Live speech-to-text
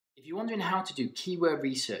If you're wondering how to do keyword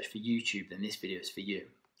research for YouTube, then this video is for you.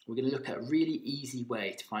 We're going to look at a really easy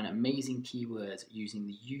way to find amazing keywords using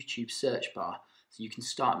the YouTube search bar so you can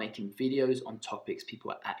start making videos on topics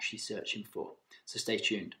people are actually searching for. So stay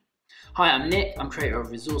tuned. Hi, I'm Nick. I'm creator of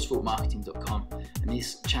resourcefulmarketing.com, and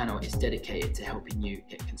this channel is dedicated to helping you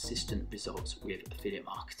get consistent results with affiliate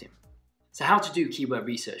marketing. So how to do keyword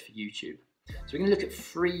research for YouTube. So we're going to look at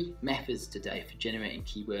 3 methods today for generating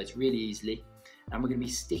keywords really easily. And we're going to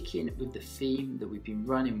be sticking with the theme that we've been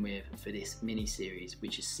running with for this mini series,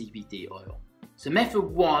 which is CBD oil. So method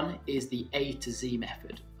 1 is the A to Z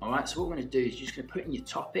method. All right, so what we're going to do is you're just going to put in your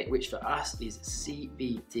topic, which for us is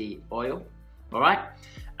CBD oil. All right,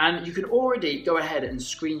 and you can already go ahead and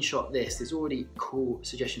screenshot this. There's already cool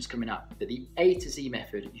suggestions coming up. But the A to Z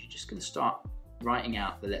method, you're just going to start writing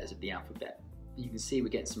out the letters of the alphabet. You can see we're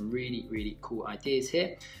getting some really, really cool ideas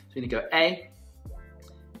here. So we're going to go A,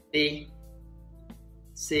 B,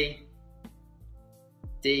 C,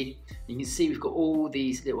 D. You can see we've got all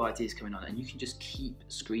these little ideas coming on, and you can just keep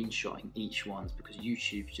screenshotting each one because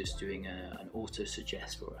YouTube's just doing an auto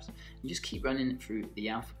suggest for us. You just keep running through the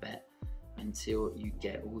alphabet until you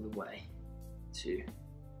get all the way to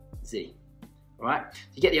Z. All right, so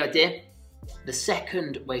you get the idea. The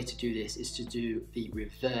second way to do this is to do the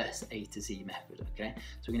reverse A to Z method. Okay,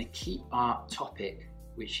 so we're going to keep our topic,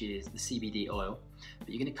 which is the CBD oil, but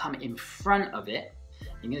you're going to come in front of it.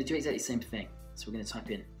 You're going to do exactly the same thing. So we're going to type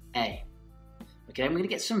in A. Okay, and we're going to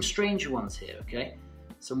get some stranger ones here, okay?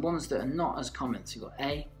 Some ones that are not as common. So you've got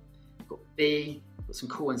A, you've got B, you've got some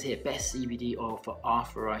cool ones here. Best CBD oil for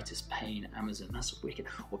arthritis pain, Amazon. That's wicked.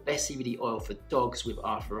 Or best CBD oil for dogs with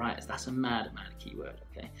arthritis. That's a mad keyword,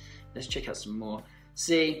 okay? Let's check out some more.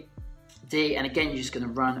 C, D, and again, you're just going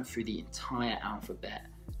to run through the entire alphabet,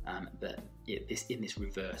 but in this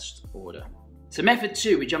reversed order. So method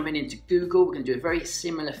 2, we're jumping into Google. We're going to do a very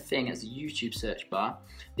similar thing as the YouTube search bar.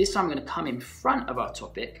 This time I'm going to come in front of our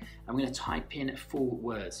topic. I'm going to type in full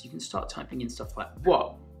words. You can start typing in stuff like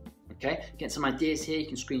what, okay? Get some ideas here. You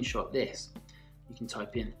can screenshot this. You can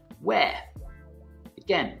type in where.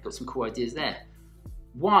 Again, got some cool ideas there.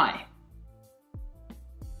 Why.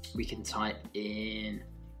 We can type in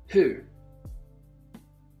who.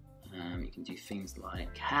 You can do things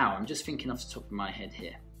like how. I'm just thinking off the top of my head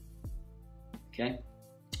here. Okay,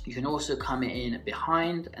 you can also come in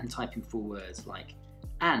behind and type in full words like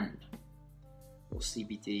and or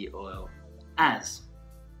CBD oil as.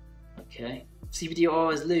 Okay, CBD oil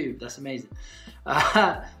as lube, that's amazing.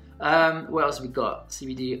 What else have we got?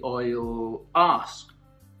 CBD oil ask.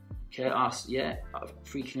 Okay, ask, yeah,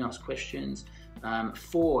 freaking ask questions.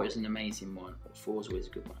 4 is an amazing one. 4 is always a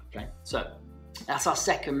good one. Okay, so that's our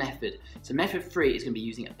second method. So method 3 is going to be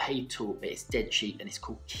using a paid tool, but it's dead cheap, and it's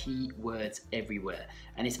called Keywords Everywhere.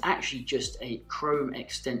 And it's actually just a Chrome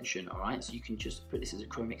extension, all right? So you can just put this as a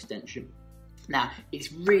Chrome extension. Now,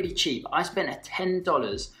 it's really cheap. I spent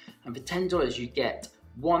 $10, and for $10 you get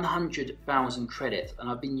 100,000 credits, and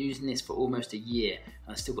I've been using this for almost a year,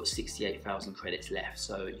 and I've still got 68,000 credits left.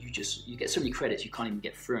 So you get so many credits you can't even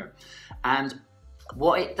get through them. And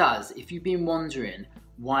what it does, if you've been wondering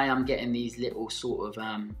why I'm getting these little sort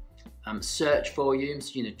of search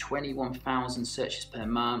volumes, 21,000 searches per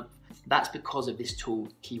month, that's because of this tool,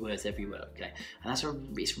 Keywords Everywhere, okay? And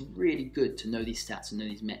it's really good to know these stats and know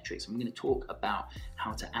these metrics. I'm going to talk about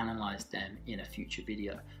how to analyze them in a future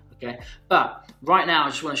video, okay? But right now, I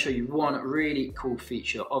just want to show you one really cool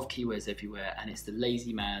feature of Keywords Everywhere, and it's the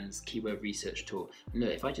lazy man's keyword research tool. And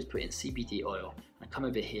look, if I just put in CBD oil and come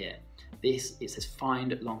over here, it says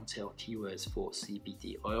find long tail keywords for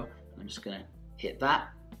CBD oil. I'm just going to hit that,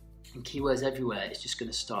 and Keywords Everywhere is just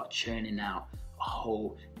going to start churning out a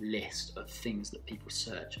whole list of things that people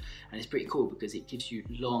search. And it's pretty cool because it gives you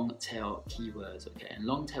long tail keywords, okay? And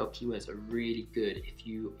long tail keywords are really good if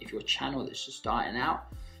you're a channel that's just starting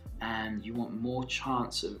out and you want more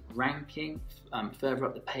chance of ranking further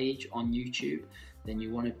up the page on YouTube, then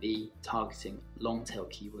you want to be targeting long tail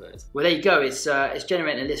keywords. Well, there you go. It's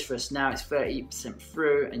generating a list for us now. It's 30%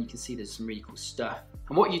 through, and you can see there's some really cool stuff.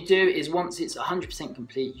 And what you do is once it's 100%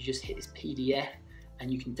 complete, you just hit this PDF,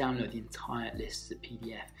 and you can download the entire list as a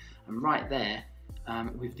PDF. And right there,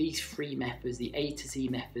 with these 3 methods, the A to Z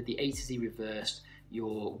method, the A to Z reversed,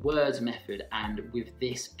 your words method, and with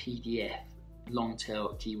this PDF long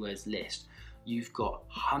tail keywords list, you've got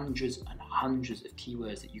hundreds and hundreds of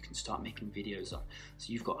keywords that you can start making videos on.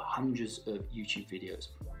 So you've got hundreds of YouTube videos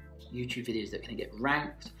that are going to get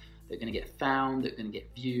ranked, they're going to get found, they're going to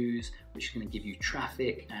get views, which is going to give you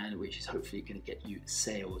traffic, and which is hopefully going to get you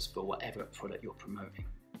sales for whatever product you're promoting.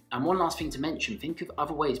 And one last thing to mention, think of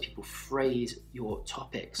other ways people phrase your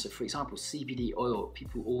topics. So for example, CBD oil,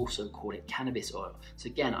 people also call it cannabis oil. So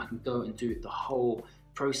again, I can go and do the whole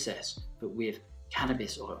process, but with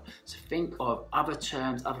cannabis oil. So think of other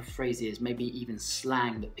terms, other phrases, maybe even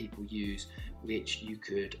slang that people use, which you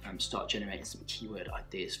could start generating some keyword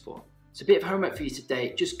ideas for. So a bit of homework for you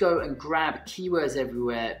today. Just go and grab keywords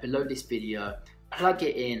everywhere below this video, plug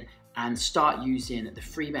it in, and start using the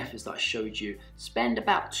free methods that I showed you. Spend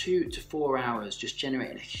about 2 to 4 hours just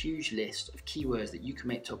generating a huge list of keywords that you can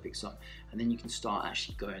make topics on, and then you can start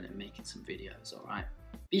actually going and making some videos, all right?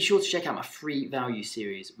 Be sure to check out my free value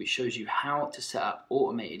series, which shows you how to set up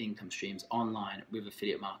automated income streams online with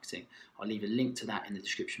affiliate marketing. I'll leave a link to that in the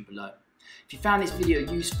description below. If you found this video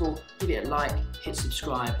useful, give it a like, hit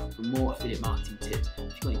subscribe for more affiliate marketing tips.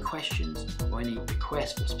 If you've got any questions or any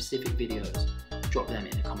requests for specific videos, drop them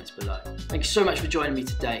in the comments below. Thank you so much for joining me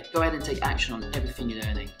today. Go ahead and take action on everything you're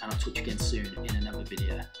learning, and I'll talk to you again soon in another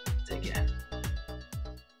video. Take care.